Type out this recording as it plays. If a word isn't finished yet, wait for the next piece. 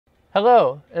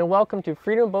Hello, and welcome to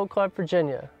Freedom Boat Club,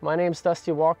 Virginia. My name is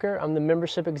Dusty Walker. I'm the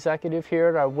membership executive here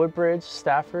at our Woodbridge,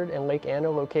 Stafford, and Lake Anna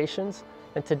locations.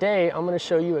 And today, I'm going to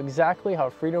show you exactly how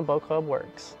Freedom Boat Club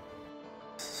works.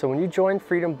 So when you join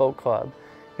Freedom Boat Club,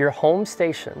 your home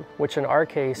station, which in our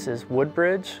case is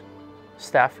Woodbridge,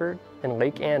 Stafford, and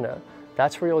Lake Anna,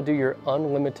 that's where you'll do your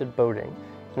unlimited boating.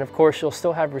 And of course, you'll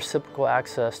still have reciprocal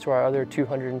access to our other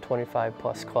 225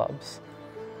 plus clubs.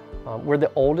 We're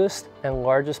the oldest and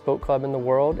largest boat club in the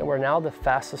world, and we're now the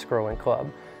fastest growing club.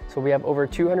 So we have over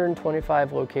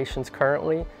 225 locations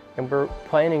currently, and we're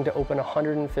planning to open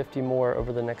 150 more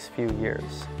over the next few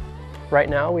years. Right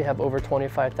now we have over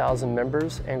 25,000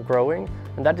 members and growing,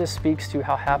 and that just speaks to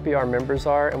how happy our members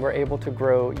are, and we're able to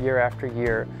grow year after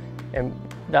year. And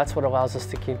that's what allows us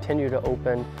to continue to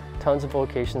open tons of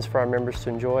locations for our members to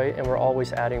enjoy, and we're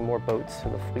always adding more boats to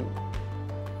the fleet.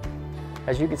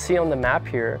 As you can see on the map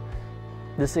here,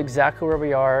 this is exactly where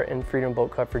we are in Freedom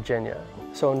Boat Club, Virginia.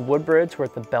 So in Woodbridge, we're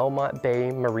at the Belmont Bay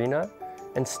Marina.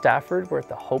 In Stafford, we're at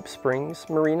the Hope Springs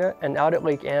Marina. And out at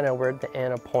Lake Anna, we're at the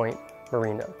Anna Point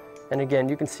Marina. And again,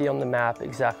 you can see on the map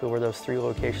exactly where those three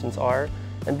locations are.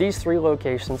 And these three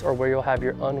locations are where you'll have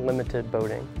your unlimited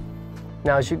boating.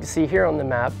 Now, as you can see here on the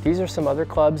map, these are some other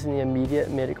clubs in the immediate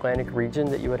Mid-Atlantic region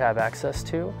that you would have access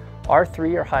to. Our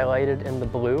three are highlighted in the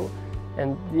blue.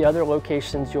 And the other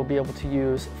locations you'll be able to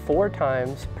use 4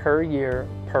 times per year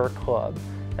per club.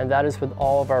 And that is with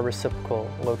all of our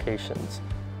reciprocal locations.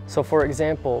 So for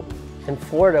example, in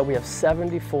Florida, we have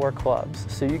 74 clubs.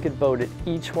 So you could boat at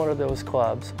each one of those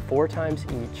clubs 4 times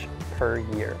each per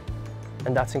year.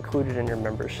 And that's included in your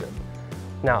membership.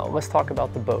 Now, let's talk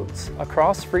about the boats.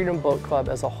 Across Freedom Boat Club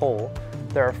as a whole,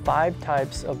 there are 5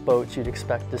 types of boats you'd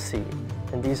expect to see.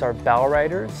 And these are bow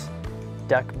riders,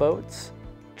 deck boats,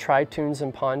 tri-toons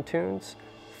and pontoons,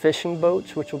 fishing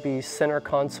boats, which will be center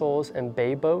consoles and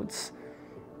bay boats.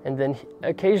 And then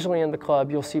occasionally in the club,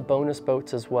 you'll see bonus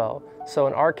boats as well. So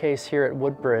in our case here at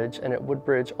Woodbridge, and at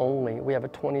Woodbridge only, we have a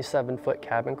 27-foot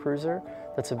cabin cruiser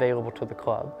that's available to the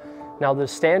club. Now the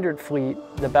standard fleet,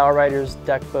 the bow riders,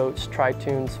 deck boats,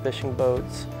 tri-toons, fishing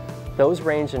boats, those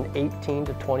range in 18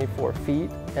 to 24 feet.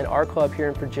 And our club here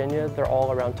in Virginia, they're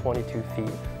all around 22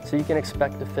 feet. So you can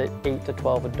expect to fit 8 to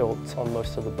 12 adults on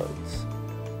most of the boats.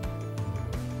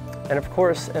 And of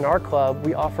course, in our club,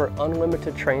 we offer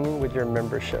unlimited training with your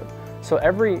membership. So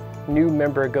every new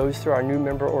member goes through our new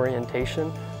member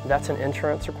orientation. That's an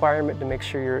insurance requirement to make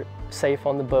sure you're safe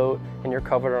on the boat and you're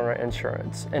covered on our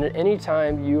insurance. And at any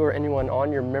time you or anyone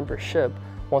on your membership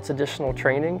wants additional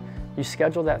training, you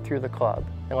schedule that through the club.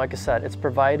 And like I said, it's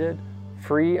provided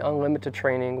free, unlimited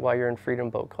training while you're in Freedom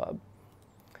Boat Club.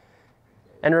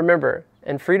 And remember,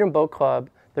 in Freedom Boat Club,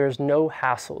 there's no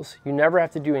hassles. You never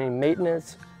have to do any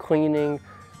maintenance, cleaning,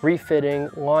 refitting,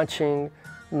 launching,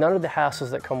 none of the hassles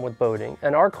that come with boating.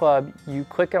 In our club, you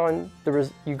click on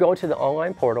you go to the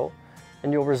online portal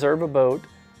and you'll reserve a boat.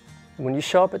 When you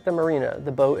show up at the marina,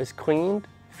 the boat is cleaned,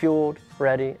 fueled,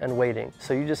 ready, and waiting.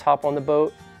 So you just hop on the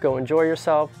boat, go enjoy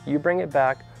yourself, you bring it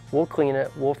back, we'll clean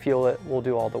it, we'll fuel it, we'll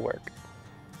do all the work.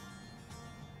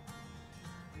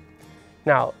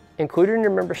 Now, included in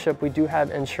your membership, we do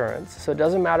have insurance. So it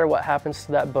doesn't matter what happens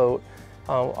to that boat.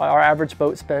 Our average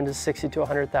boat spend is $60,000 to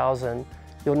 $100,000.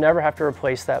 You'll never have to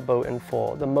replace that boat in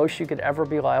full. The most you could ever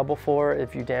be liable for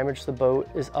if you damage the boat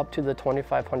is up to the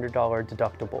 $2,500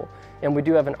 deductible. And we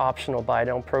do have an optional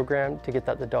buy-down program to get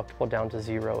that deductible down to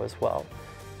 0 as well.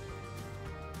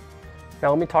 Now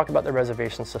let me talk about the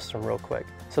reservation system real quick.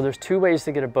 So there's 2 ways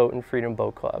to get a boat in Freedom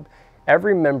Boat Club.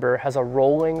 Every member has a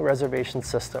rolling reservation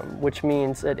system, which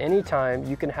means at any time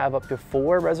you can have up to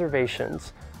 4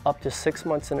 reservations up to 6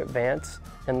 months in advance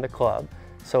in the club.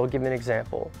 So I'll give you an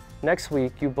example. Next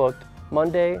week you booked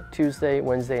Monday, Tuesday,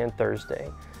 Wednesday, and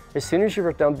Thursday. As soon as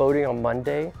you're done boating on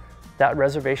Monday, that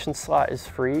reservation slot is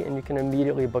free and you can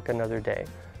immediately book another day.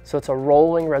 So it's a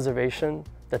rolling reservation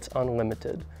that's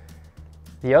unlimited.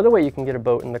 The other way you can get a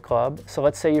boat in the club, so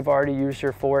let's say you've already used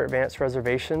your 4 advanced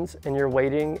reservations and you're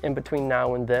waiting in between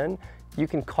now and then, you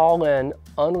can call in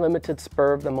unlimited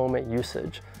spur of the moment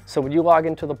usage. So when you log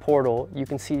into the portal, you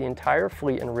can see the entire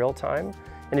fleet in real time.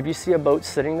 And if you see a boat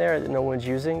sitting there that no one's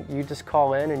using, you just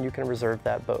call in and you can reserve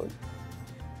that boat.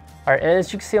 All right, and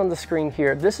as you can see on the screen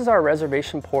here, this is our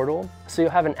reservation portal. So you'll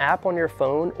have an app on your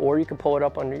phone, or you can pull it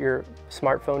up on your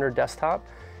smartphone or desktop.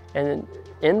 And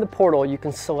in the portal, you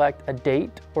can select a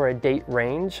date or a date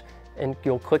range, and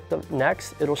you'll click the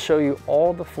next. It'll show you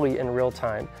all the fleet in real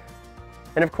time.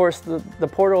 And of course, the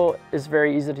portal is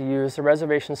very easy to use. The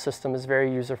reservation system is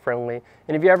very user-friendly.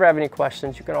 And if you ever have any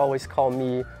questions, you can always call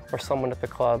me or someone at the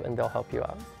club and they'll help you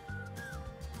out.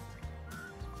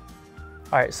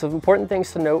 All right, so important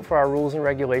things to note for our rules and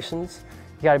regulations.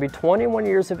 You gotta be 21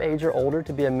 years of age or older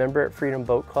to be a member at Freedom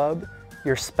Boat Club.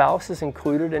 Your spouse is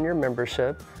included in your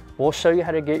membership. We'll show you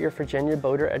how to get your Virginia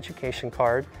Boater Education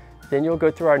Card. Then you'll go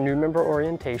through our new member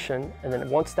orientation, and then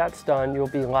once that's done, you'll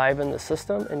be live in the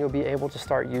system and you'll be able to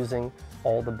start using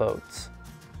all the boats.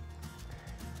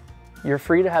 You're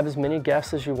free to have as many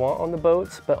guests as you want on the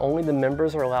boats, but only the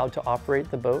members are allowed to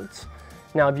operate the boats.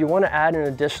 Now, if you want to add an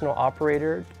additional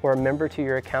operator or a member to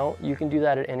your account, you can do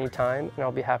that at any time, and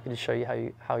I'll be happy to show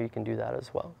you how you can do that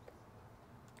as well.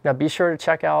 Now, be sure to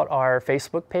check out our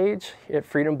Facebook page at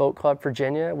Freedom Boat Club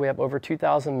Virginia. We have over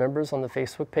 2,000 members on the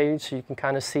Facebook page, so you can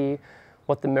kind of see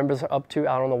what the members are up to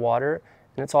out on the water.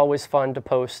 And it's always fun to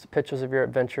post pictures of your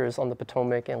adventures on the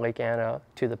Potomac and Lake Anna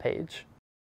to the page.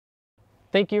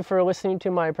 Thank you for listening to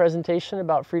my presentation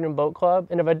about Freedom Boat Club.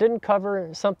 And if I didn't cover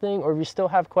something or if you still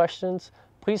have questions,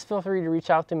 please feel free to reach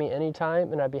out to me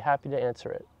anytime and I'd be happy to answer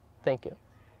it. Thank you.